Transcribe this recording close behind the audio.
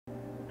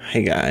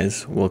Hey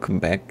guys, welcome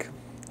back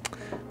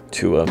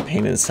to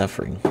Pain and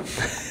Suffering.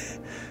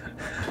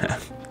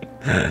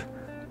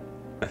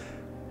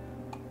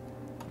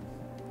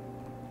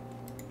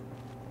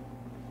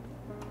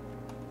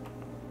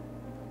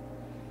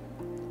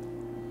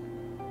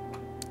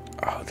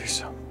 Oh,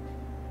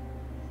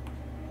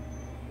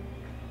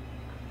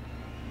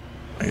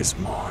 there's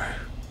more.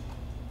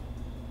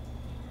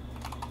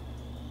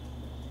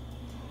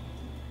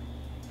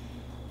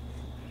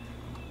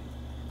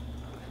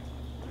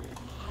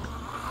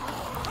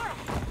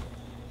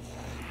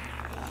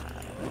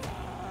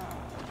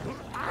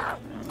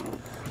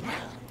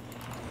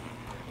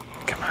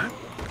 Come on.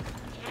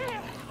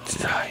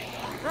 Die.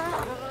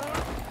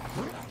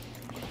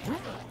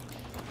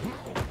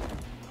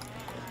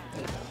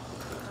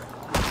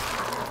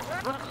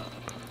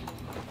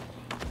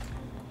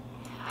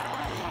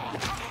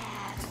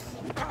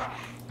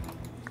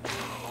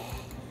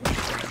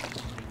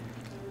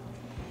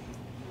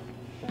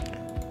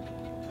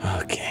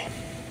 Okay.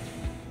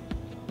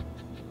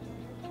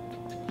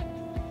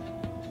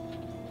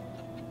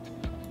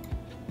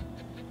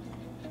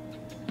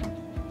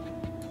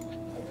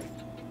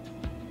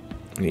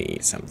 I need to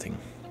eat something.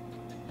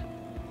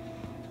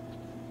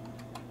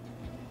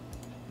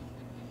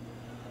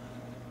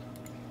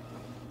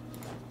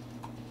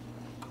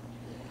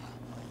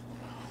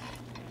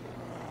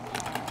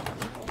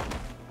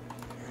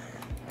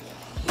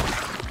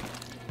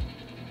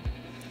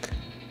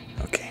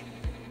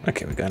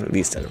 Okay, we got at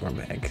least out of our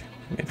bag.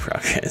 Made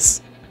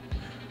progress.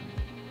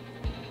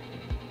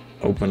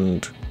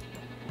 Opened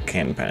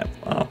can path.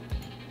 Oh.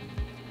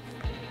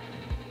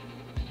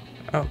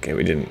 Okay,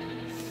 we didn't.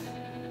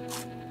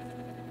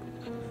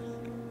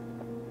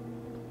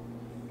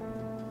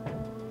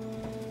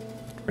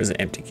 Where's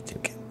the empty kitchen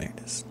can? There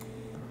it is.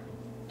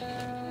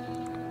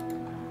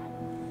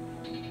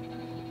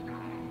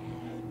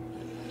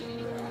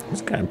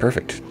 It's kind of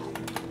perfect.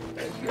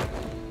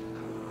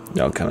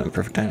 Y'all come in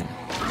perfect timing.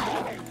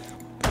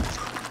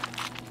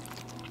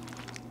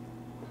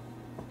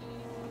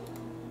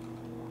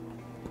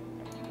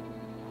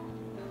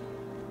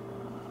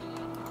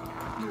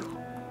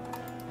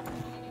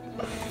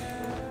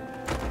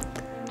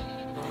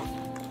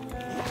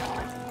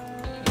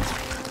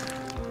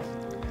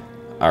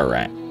 All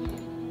right.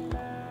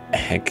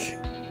 Heck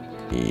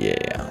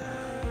yeah.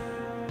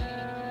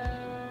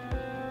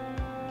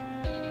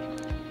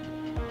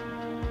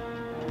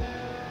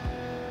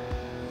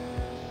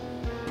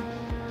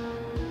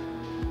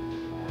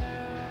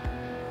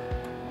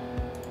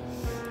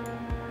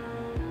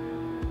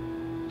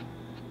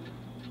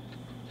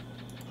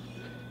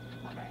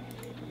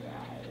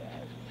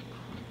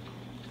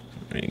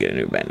 We need to get a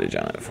new bandage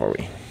on it before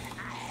we.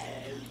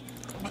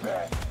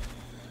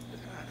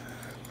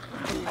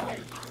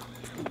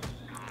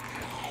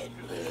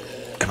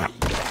 Come on.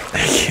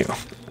 Thank you.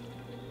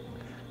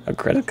 A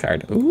credit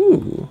card.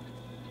 Ooh.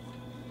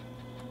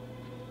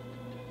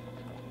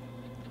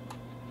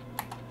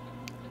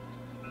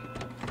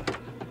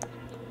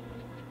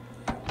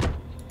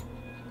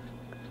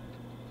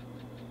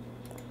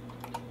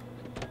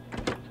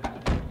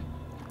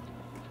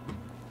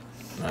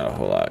 Not a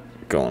whole lot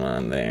going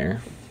on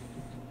there.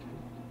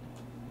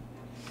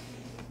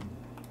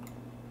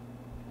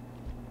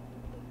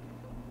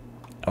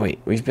 Oh wait,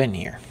 we've been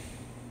here.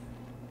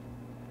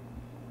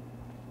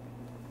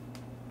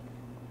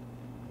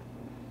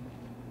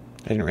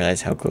 I didn't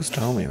realize how close to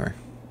home we were.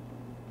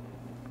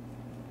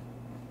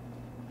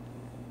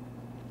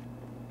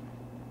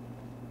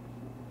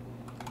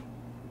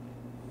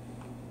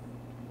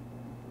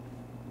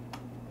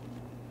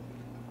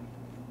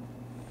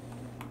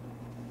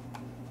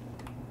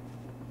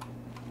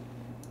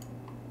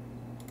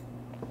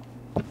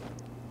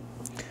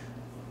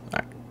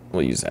 Alright,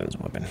 we'll use that as a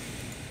weapon.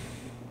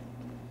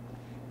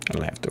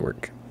 It'll have to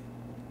work.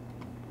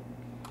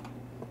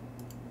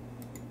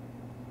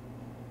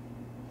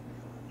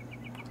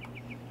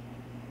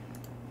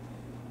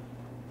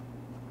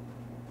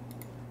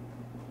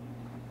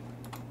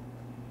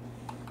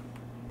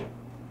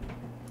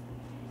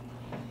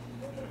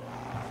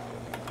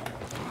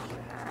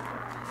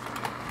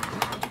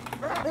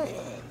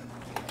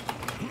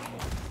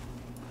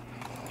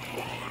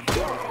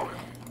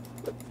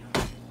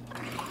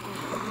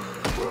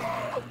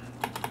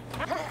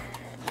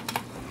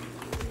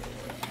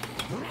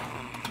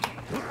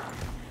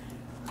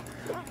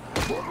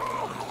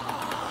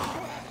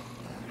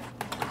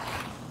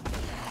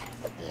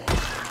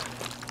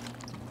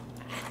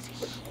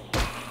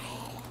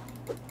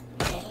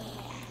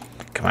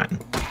 Come on.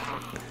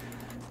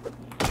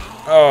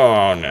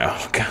 Oh no.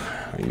 God,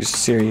 are you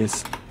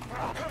serious?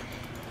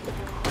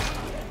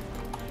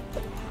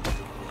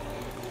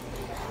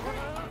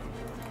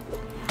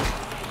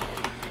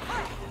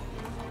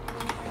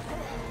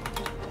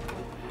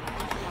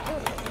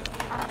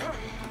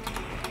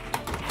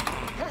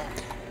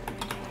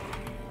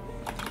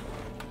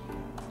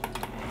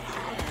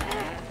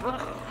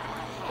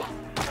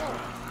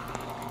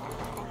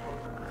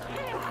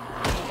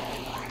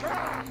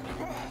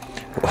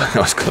 That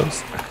was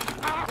close.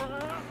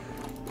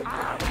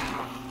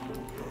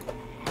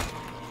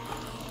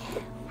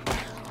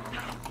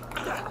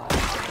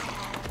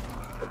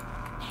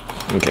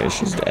 Okay,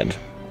 she's dead.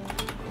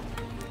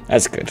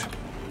 That's good.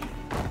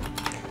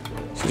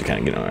 She's kind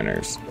of getting on our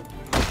nerves.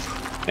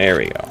 There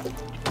we go.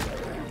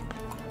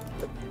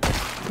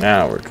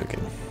 Now we're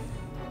cooking.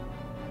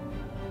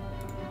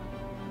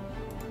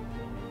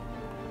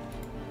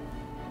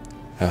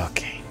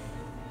 Okay.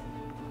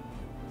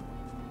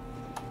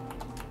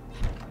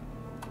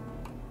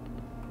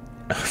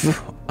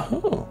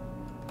 Oh.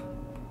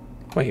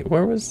 Wait,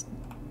 where was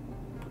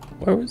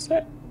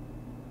that?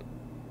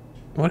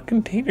 What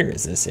container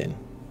is this in?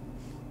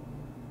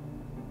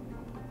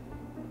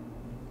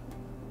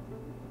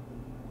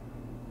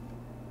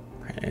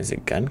 There's a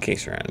gun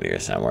case around here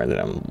somewhere that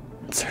I'm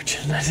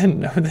searching. I didn't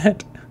know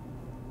that.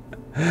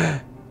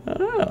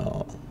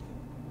 Oh.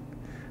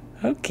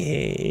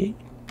 Okay.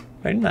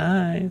 Very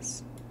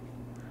nice.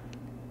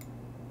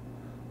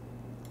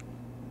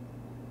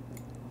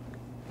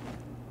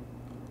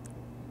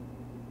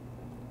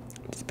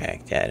 Let's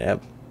pack that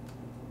up.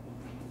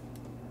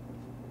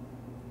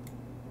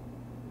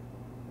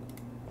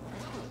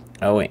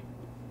 Oh, wait.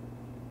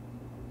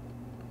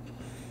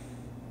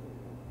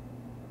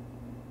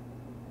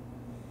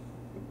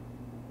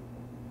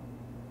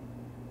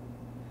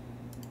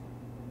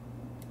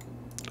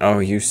 Oh,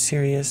 are you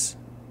serious?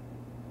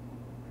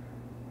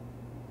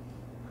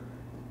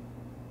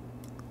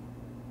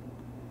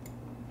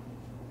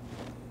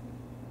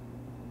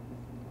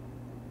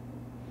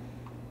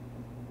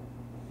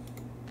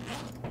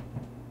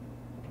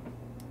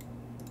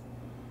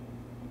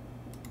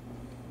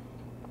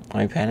 Am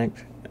I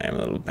panicked? I'm a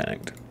little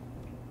panicked.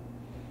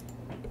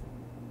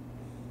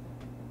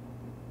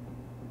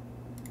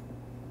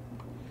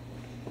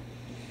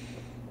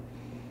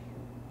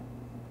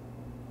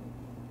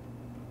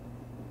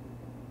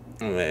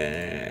 And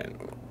then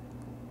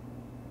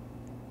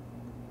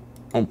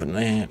open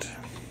that.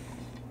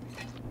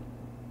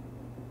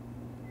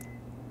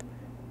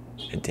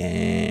 And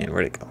then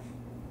where'd it go?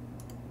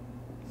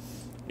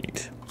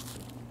 Eat.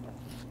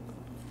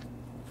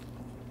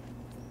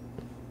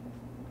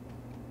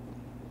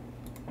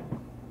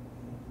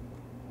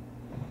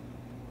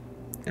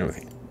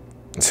 Okay.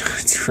 So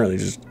it's really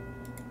just.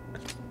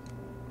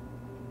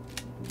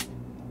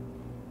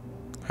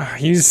 Are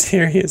you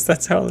serious?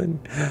 That's all in.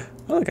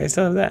 Oh, look, I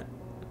still have that.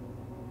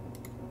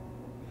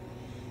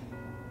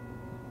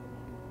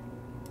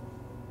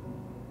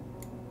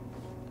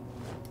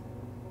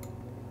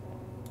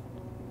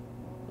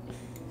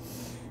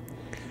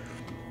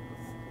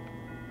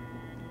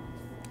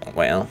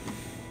 Well.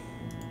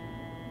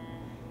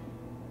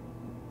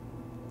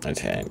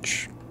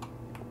 Attach.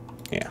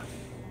 Yeah.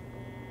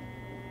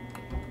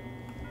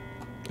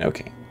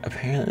 Okay.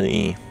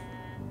 Apparently.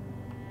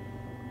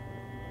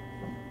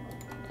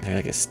 There's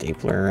like a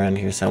stapler around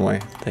here somewhere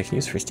that I can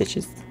use for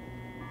stitches.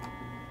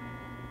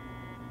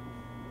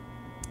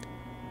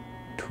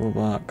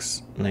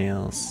 Toolbox,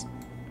 nails.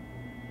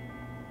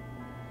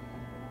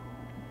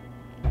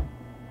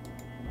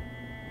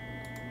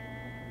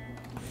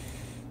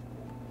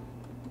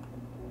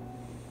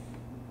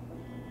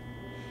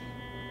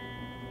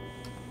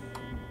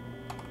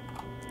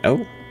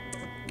 Oh.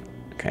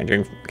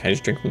 Can I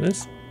just drink from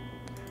this?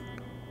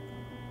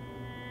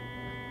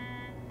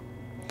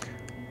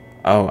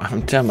 Oh,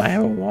 I'm dumb. I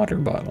have a water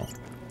bottle.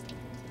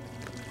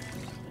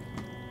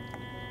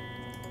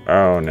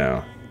 Oh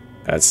no.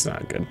 That's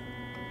not good.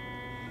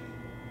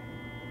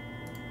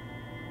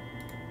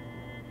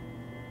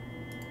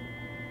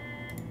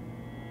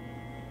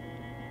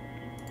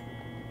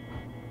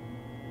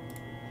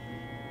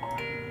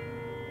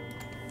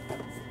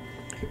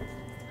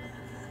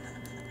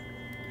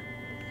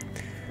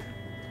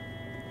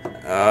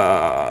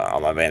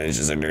 All my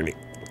bandages are dirty.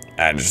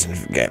 I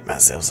just get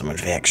myself some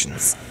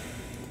infections.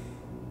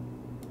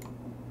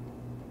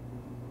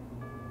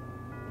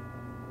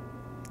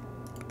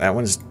 That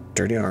one's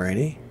dirty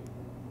already?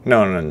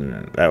 No.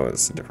 That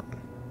was a different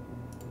one.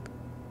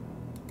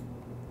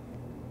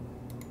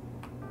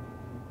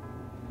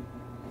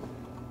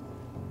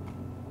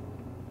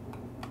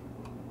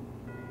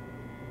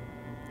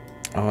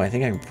 Oh, I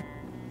think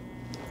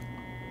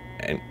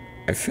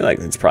I feel like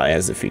this probably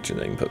has the feature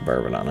that you can put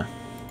bourbon on it.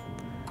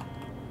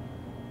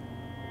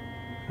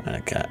 I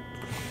got.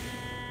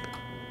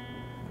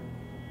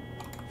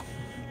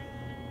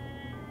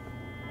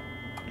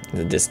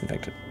 The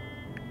disinfectant.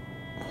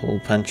 Hole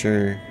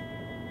puncher.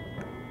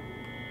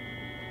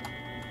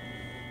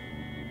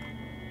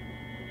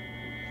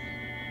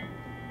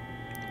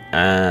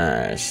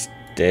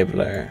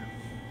 Stapler.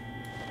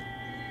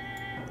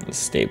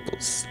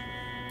 Staples.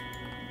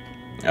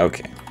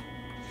 Okay.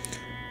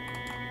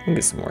 I'll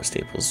get some more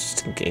staples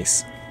just in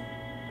case.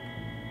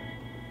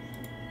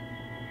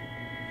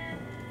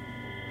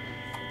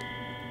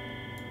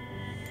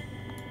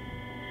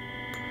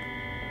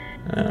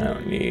 I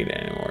don't need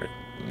any more.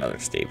 Another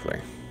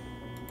stapler.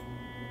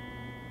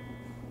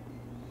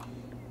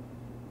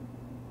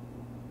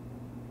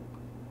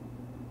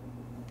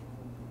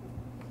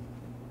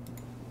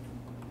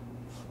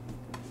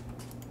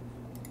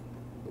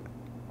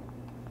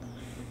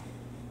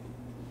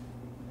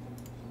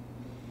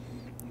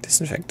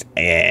 Disinfect.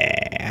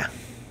 Yeah.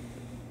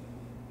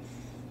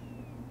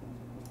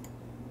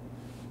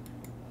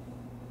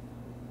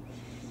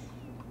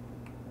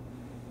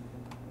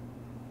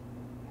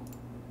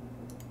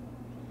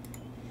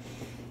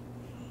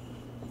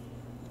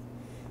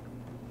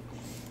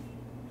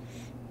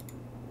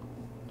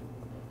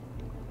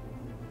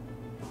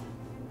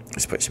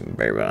 Let's put some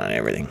bourbon on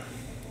everything.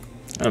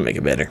 That'll make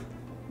it better.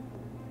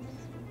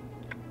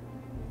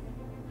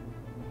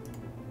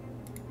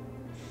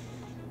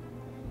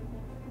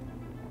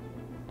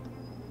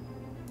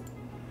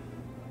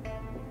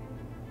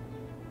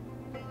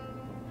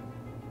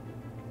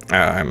 Oh,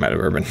 I'm out of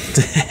bourbon.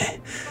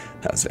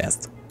 That was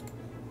fast.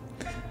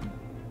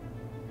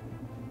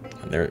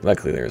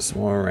 Luckily, there's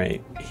more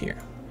right here.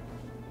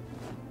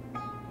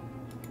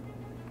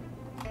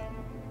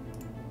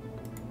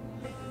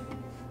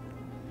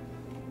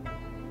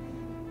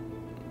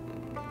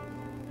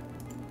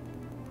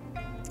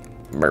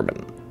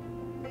 Bourbon.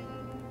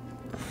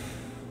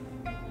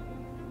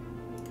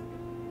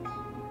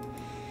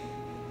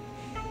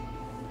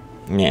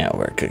 Yeah,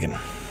 we're cooking.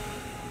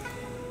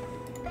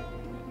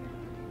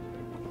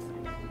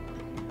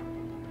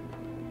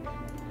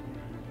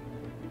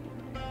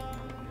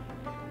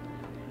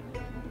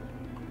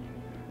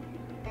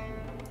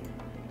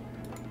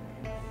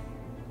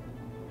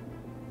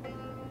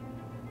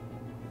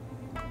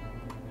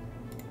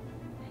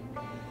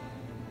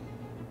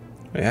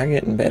 We are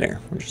getting better,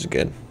 which is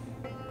good.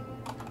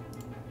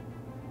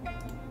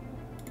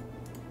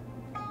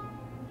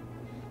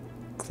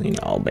 Clean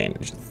all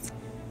bandages.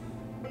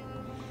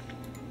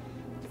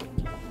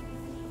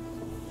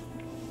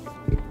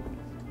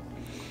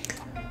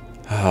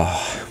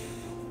 Oh.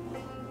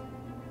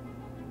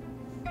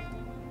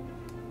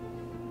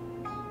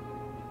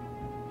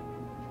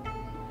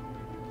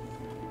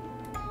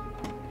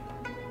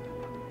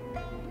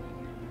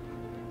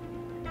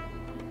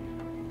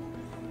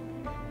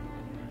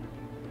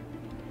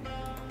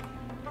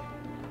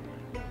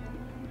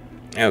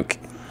 Okay.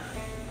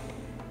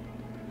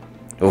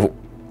 Oh,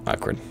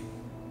 awkward.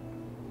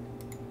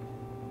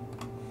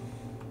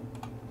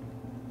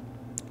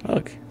 Oh,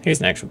 look, here's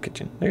an actual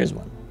kitchen. There's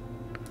one.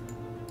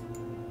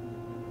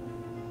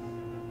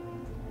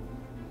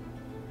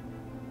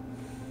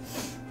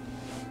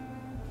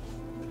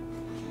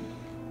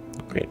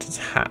 Great, it's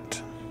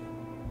hot.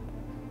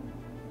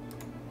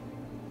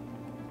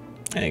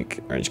 I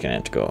think we're just gonna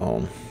have to go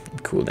home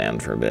and cool down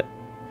for a bit.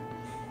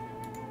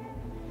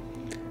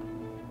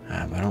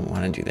 But I don't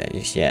want to do that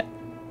just yet.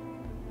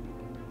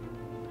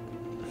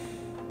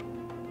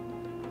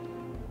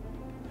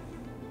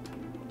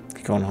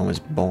 Going home is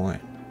boring.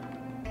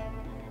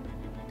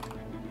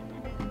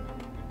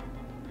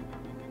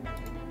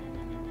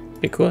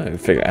 Be cool if I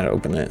could figure out how to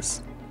open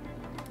this.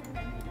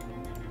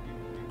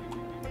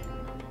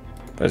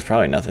 But there's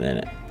probably nothing in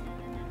it,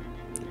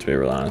 to be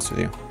real honest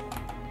with you.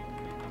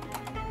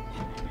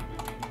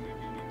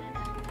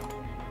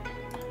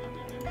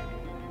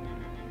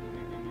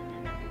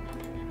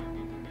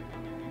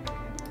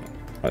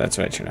 Oh, that's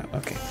what I turned out.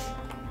 Okay.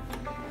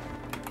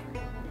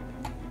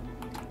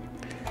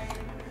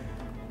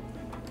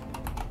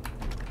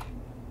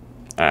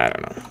 I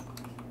don't know.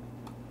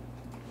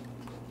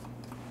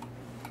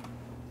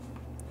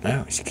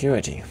 Oh,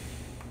 security.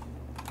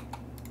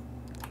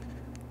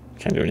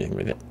 Can't do anything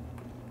with it.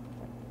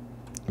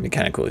 It'd be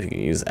kind of cool if you could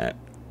use that.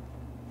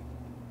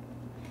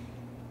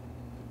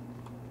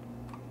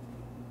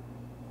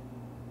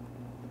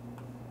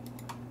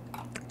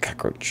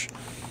 Cockroach.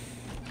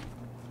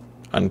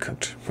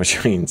 Uncooked,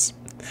 which means,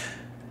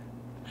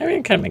 I mean,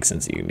 it kind of makes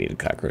sense that you need a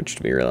cockroach,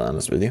 to be real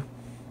honest with you.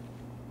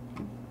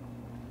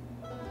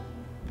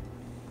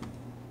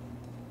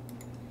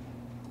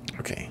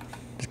 Okay,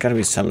 there's got to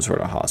be some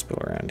sort of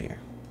hospital around here,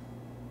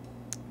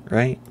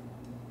 right?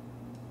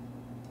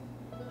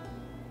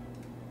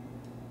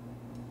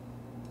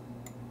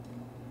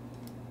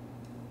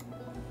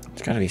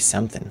 There's got to be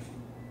something.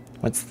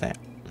 What's that?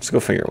 Let's go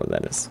figure out what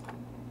that is.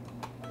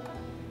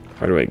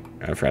 How do I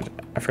forgot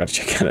to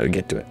check out how to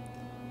get to it.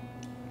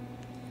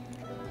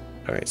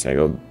 Okay, so I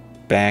go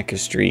back a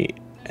street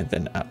and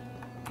then up.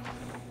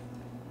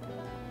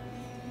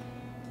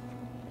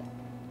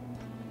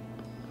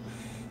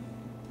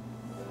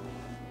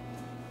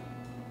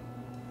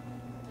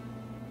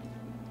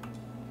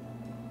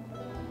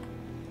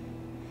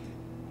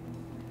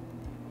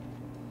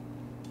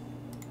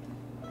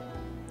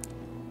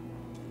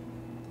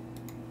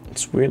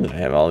 It's weird that I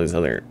have all these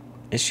other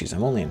issues.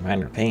 I'm only in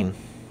minor pain.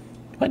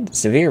 What?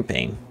 Severe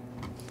pain?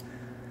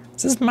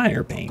 This is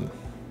minor pain.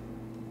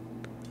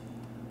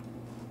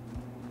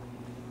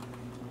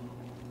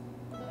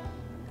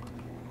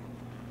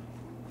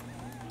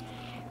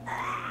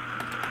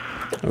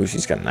 Oh,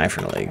 she's got a knife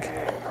in her leg.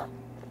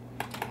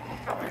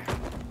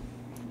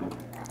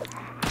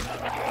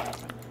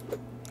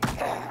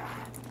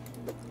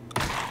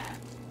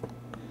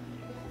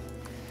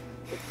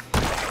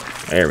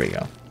 There we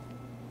go.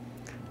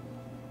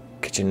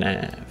 Kitchen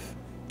knife.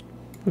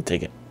 We'll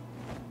take it.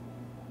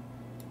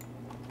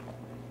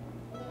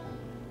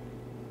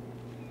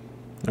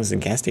 This is a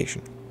gas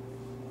station.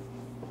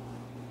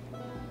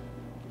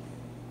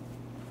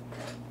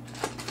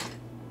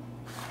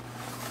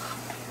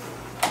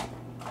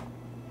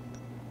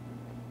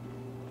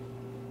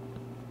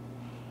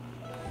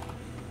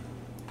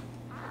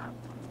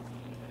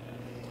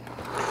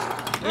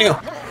 No.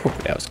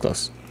 That was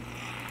close.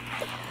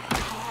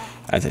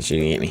 I thought you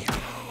didn't get me.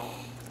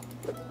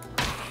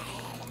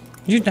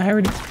 Did you die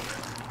already?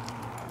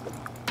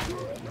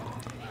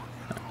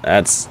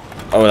 That's...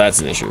 Oh, that's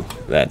an issue.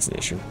 That's an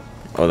issue.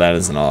 Oh, that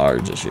is an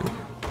large issue.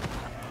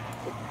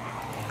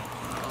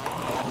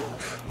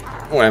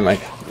 Why am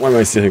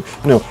I stealing?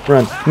 No,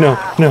 run. No,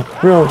 no,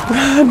 run.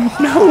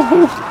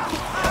 No.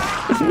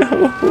 No.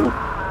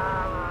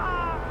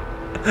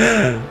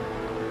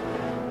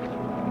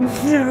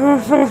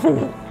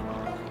 No.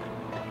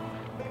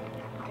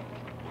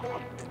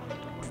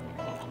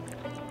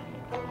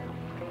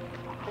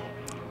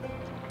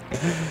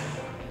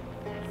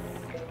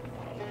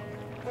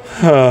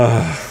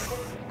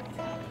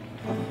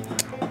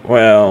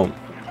 Well,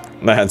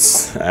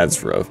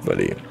 that's rough,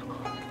 buddy.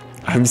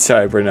 I'm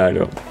sorry,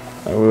 Bernardo.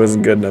 I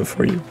wasn't good enough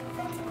for you.